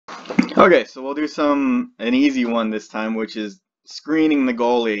Okay, so we'll do an easy one this time, which is screening the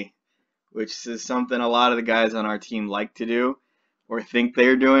goalie, which is something a lot of the guys on our team like to do or think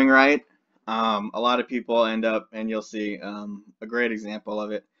they're doing right. A lot of people end up, and you'll see a great example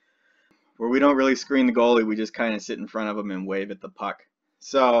of it, where we don't really screen the goalie, we just kind of sit in front of him and wave at the puck.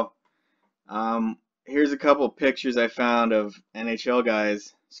 So here's a couple pictures I found of NHL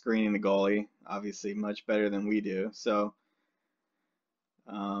guys screening the goalie, obviously much better than we do. So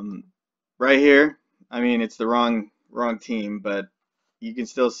um, right here, I mean it's the wrong team, but you can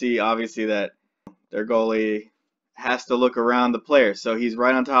still see obviously that their goalie has to look around the player. So he's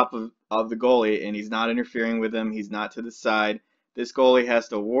right on top of the goalie and he's not interfering with him. He's not to the side. This goalie has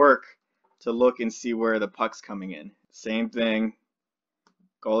to work to look and see where the puck's coming in. Same thing.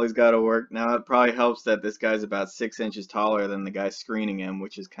 Goalie's got to work. Now it probably helps that this guy's about 6 inches taller than the guy screening him,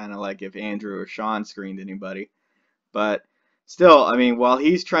 which is kind of like if Andrew or Sean screened anybody. But still, I mean, while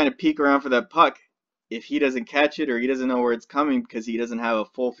he's trying to peek around for that puck, if he doesn't catch it or he doesn't know where it's coming because he doesn't have a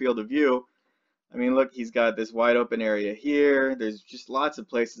full field of view, I mean, look, he's got this wide open area here. There's just lots of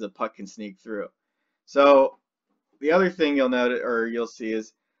places a puck can sneak through. So the other thing you'll notice or you'll see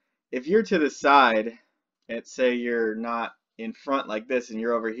is if you're to the side, and say you're not in front like this and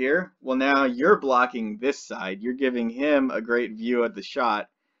you're over here, well, now you're blocking this side. You're giving him a great view at the shot.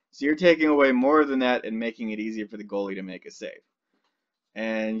 So you're taking away more than that and making it easier for the goalie to make a save.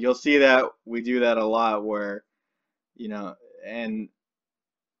 And you'll see that we do that a lot where, and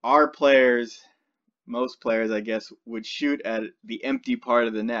our players, most players, I guess, would shoot at the empty part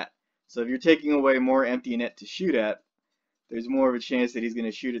of the net. So if you're taking away more empty net to shoot at, there's more of a chance that he's going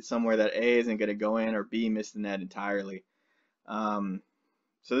to shoot it somewhere that A isn't going to go in or B miss the net entirely. So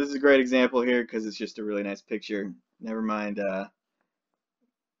this is a great example here because it's just a really nice picture. Never mind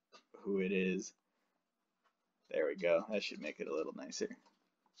who it is. There we go. That should make it a little nicer.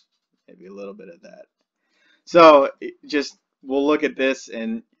 Maybe a little bit of that. So we'll look at this,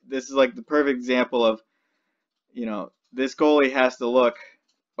 and this is like the perfect example of, this goalie has to look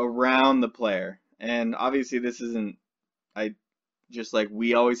around the player. And obviously this isn't just like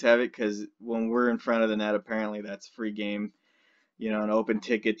we always have it, because when we're in front of the net, apparently that's free game, an open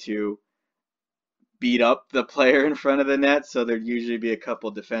ticket to beat up the player in front of the net. So there'd usually be a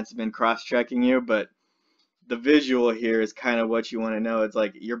couple defensemen cross-checking you, but the visual here is kind of what you want to know. It's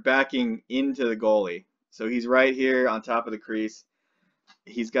like you're backing into the goalie. So he's right here on top of the crease.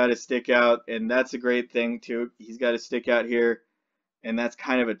 He's got to stick out, and that's a great thing too. He's got to stick out here, and that's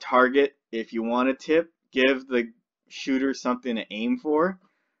kind of a target. If you want to tip, give the shooter something to aim for.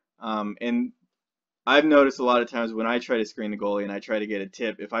 And I've noticed a lot of times when I try to screen the goalie and I try to get a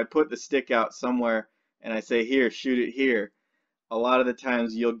tip, if I put the stick out somewhere and I say, here, shoot it here, a lot of the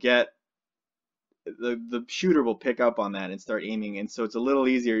times you'll get the shooter will pick up on that and start aiming. And so it's a little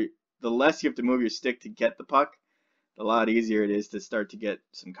easier. The less you have to move your stick to get the puck, the lot easier it is to start to get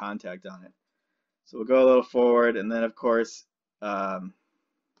some contact on it. So we'll go a little forward, and then of course you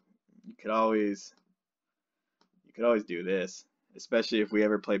could always do this, especially if we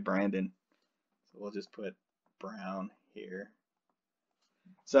ever play Brandon. So we'll just put Brown here.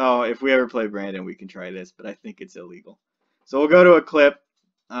 So if we ever play Brandon, we can try this, but I think it's illegal. So we'll go to a clip.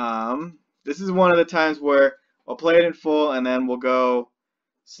 This is one of the times where I'll play it in full, and then we'll go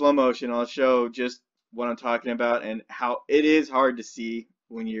slow motion. I'll show just what I'm talking about and how it is hard to see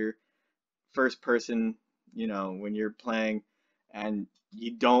when you're first person, when you're playing and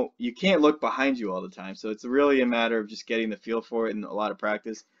you can't look behind you all the time. So it's really a matter of just getting the feel for it and a lot of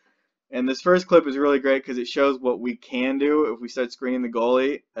practice. And this first clip is really great because it shows what we can do if we start screening the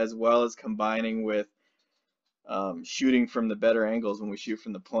goalie, as well as combining with shooting from the better angles when we shoot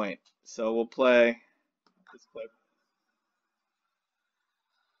from the point. So we'll play this clip.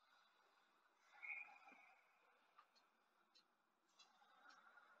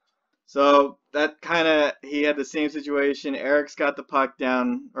 So that he had the same situation. Eric's got the puck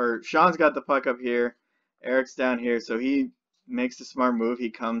down, or Sean's got the puck up here. Eric's down here, so he makes the smart move. He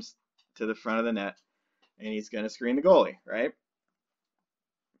comes to the front of the net, and he's going to screen the goalie, right?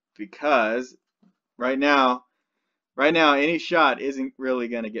 Because right now, any shot isn't really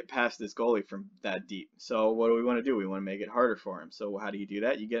going to get past this goalie from that deep. So what do we want to do? We want to make it harder for him. So how do you do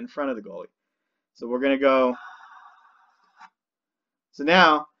that? You get in front of the goalie. So we're going to go. So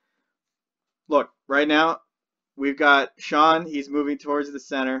now, look, right now, we've got Sean. He's moving towards the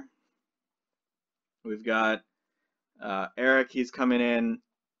center. We've got Eric. He's coming in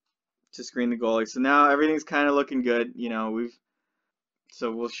to screen the goalie. So now everything's kind of looking good. So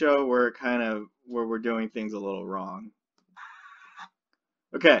we'll show where we're doing things a little wrong.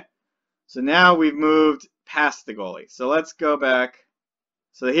 Okay, so now we've moved past the goalie. So let's go back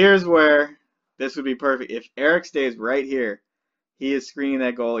So here's where this would be perfect. If Eric stays right here, he is screening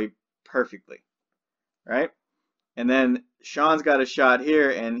that goalie perfectly, right? And then Sean's got a shot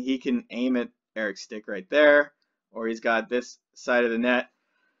here, and he can aim at Eric's stick right there, or he's got this side of the net,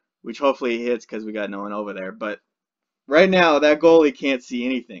 which hopefully he hits because we got no one over there. But right now, that goalie can't see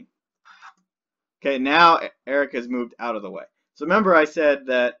anything. Okay, now Eric has moved out of the way. So remember I said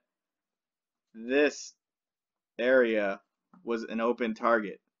that this area was an open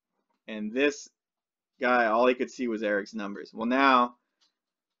target, and this guy, all he could see was Eric's numbers. Well, now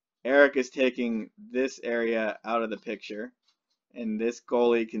Eric is taking this area out of the picture, and this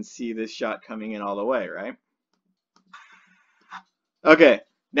goalie can see this shot coming in all the way, right? Okay,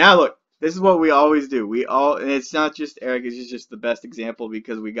 now look, this is what we always do. And it's not just Eric, it's just the best example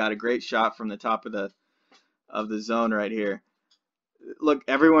because we got a great shot from the top of the zone right here. Look,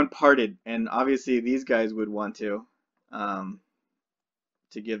 everyone parted, and obviously these guys would want to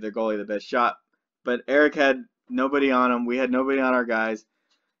give their goalie the best shot. But Eric had nobody on him. We had nobody on our guys.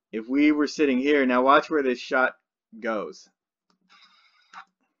 If we were sitting here, now watch where this shot goes.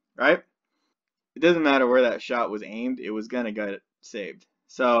 Right? It doesn't matter where that shot was aimed. It was going to get saved.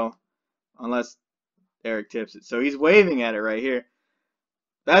 So, unless Eric tips it. So he's waving at it right here.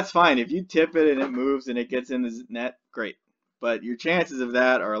 That's fine. If you tip it and it moves and it gets in the net, great. But your chances of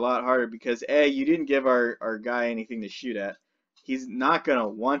that are a lot harder because, A, you didn't give our guy anything to shoot at. He's not going to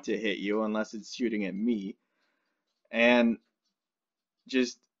want to hit you unless it's shooting at me. And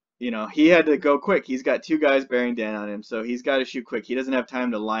just, he had to go quick. He's got two guys bearing down on him, so he's got to shoot quick. He doesn't have time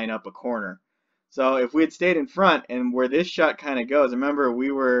to line up a corner. So if we had stayed in front and where this shot kind of goes, remember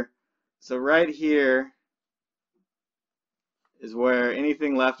so right here is where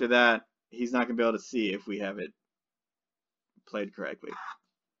anything left of that, he's not going to be able to see if we have it played correctly,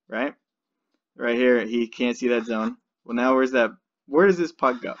 right? Right here, he can't see that zone. Well, now where does this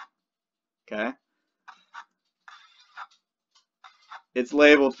puck go? Okay. It's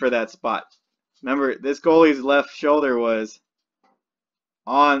labeled for that spot. Remember, this goalie's left shoulder was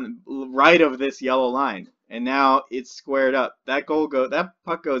on right of this yellow line, and now it's squared up. That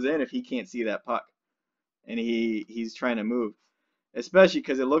puck goes in if he can't see that puck, and he's trying to move, especially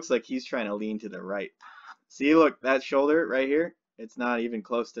because it looks like he's trying to lean to the right. See, look, that shoulder right here, it's not even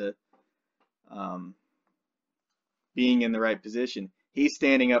close to being in the right position. He's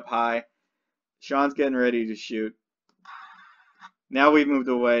standing up high. Sean's getting ready to shoot. Now we've moved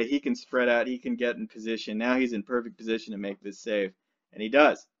away. He can spread out. He can get in position. Now he's in perfect position to make this save. And he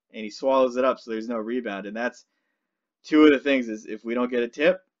does. And he swallows it up so there's no rebound. And that's two of the things is if we don't get a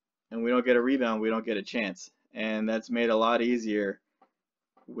tip and we don't get a rebound, we don't get a chance. And that's made a lot easier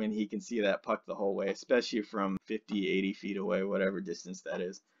when he can see that puck the whole way, especially from 50, 80 feet away, whatever distance that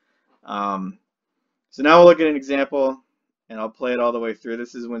is. So now we'll look at an example, and I'll play it all the way through.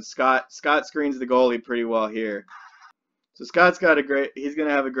 This is when Scott screens the goalie pretty well here. So Scott's he's going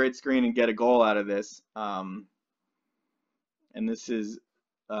to have a great screen and get a goal out of this. And this is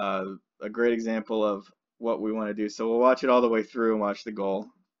a great example of what we want to do. So we'll watch it all the way through and watch the goal.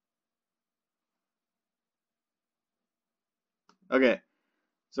 Okay,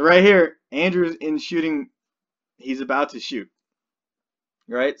 so right here, Andrew's in shooting. He's about to shoot.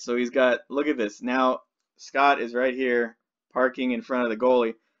 Right, so look at this. Now Scott is right here parking in front of the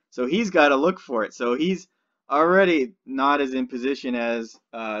goalie. So he's got to look for it. So he's already not as in position as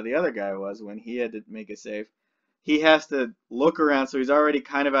the other guy was when he had to make a save. He has to look around, so he's already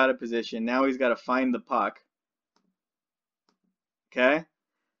kind of out of position. Now he's got to find the puck. Okay?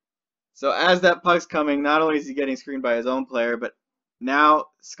 So as that puck's coming, not only is he getting screened by his own player, but now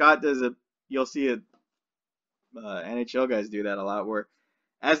Scott you'll see NHL guys do that a lot, where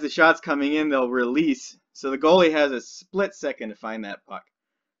as the shot's coming in, they'll release. So the goalie has a split second to find that puck.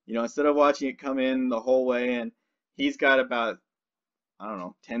 Instead of watching it come in the whole way in, he's got about,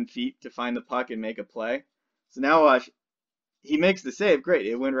 10 feet to find the puck and make a play. So now watch, he makes the save. Great,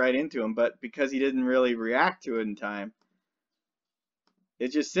 it went right into him, but because he didn't really react to it in time,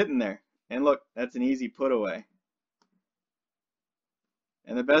 it's just sitting there. And look, that's an easy put away.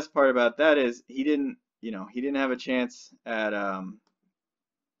 And the best part about that is he didn't have a chance at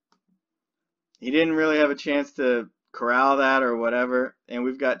he didn't really have a chance to corral that or whatever. And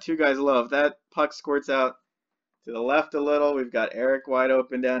we've got two guys low. If that puck squirts out to the left a little, we've got Eric wide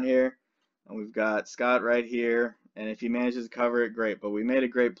open down here, and we've got Scott right here. And if he manages to cover it, great. But we made a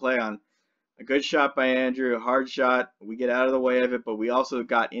great play on a good shot by Andrew, a hard shot. We get out of the way of it, but we also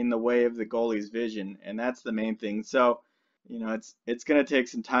got in the way of the goalie's vision, and that's the main thing. So, it's going to take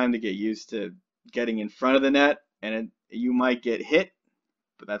some time to get used to getting in front of the net, and you might get hit,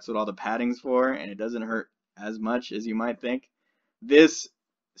 but that's what all the padding's for, and it doesn't hurt as much as you might think. This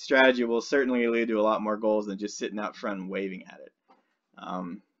strategy will certainly lead to a lot more goals than just sitting out front and waving at it.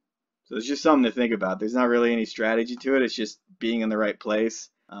 So it's just something to think about. There's not really any strategy to it. It's just being in the right place.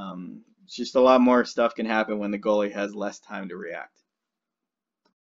 It's just a lot more stuff can happen when the goalie has less time to react.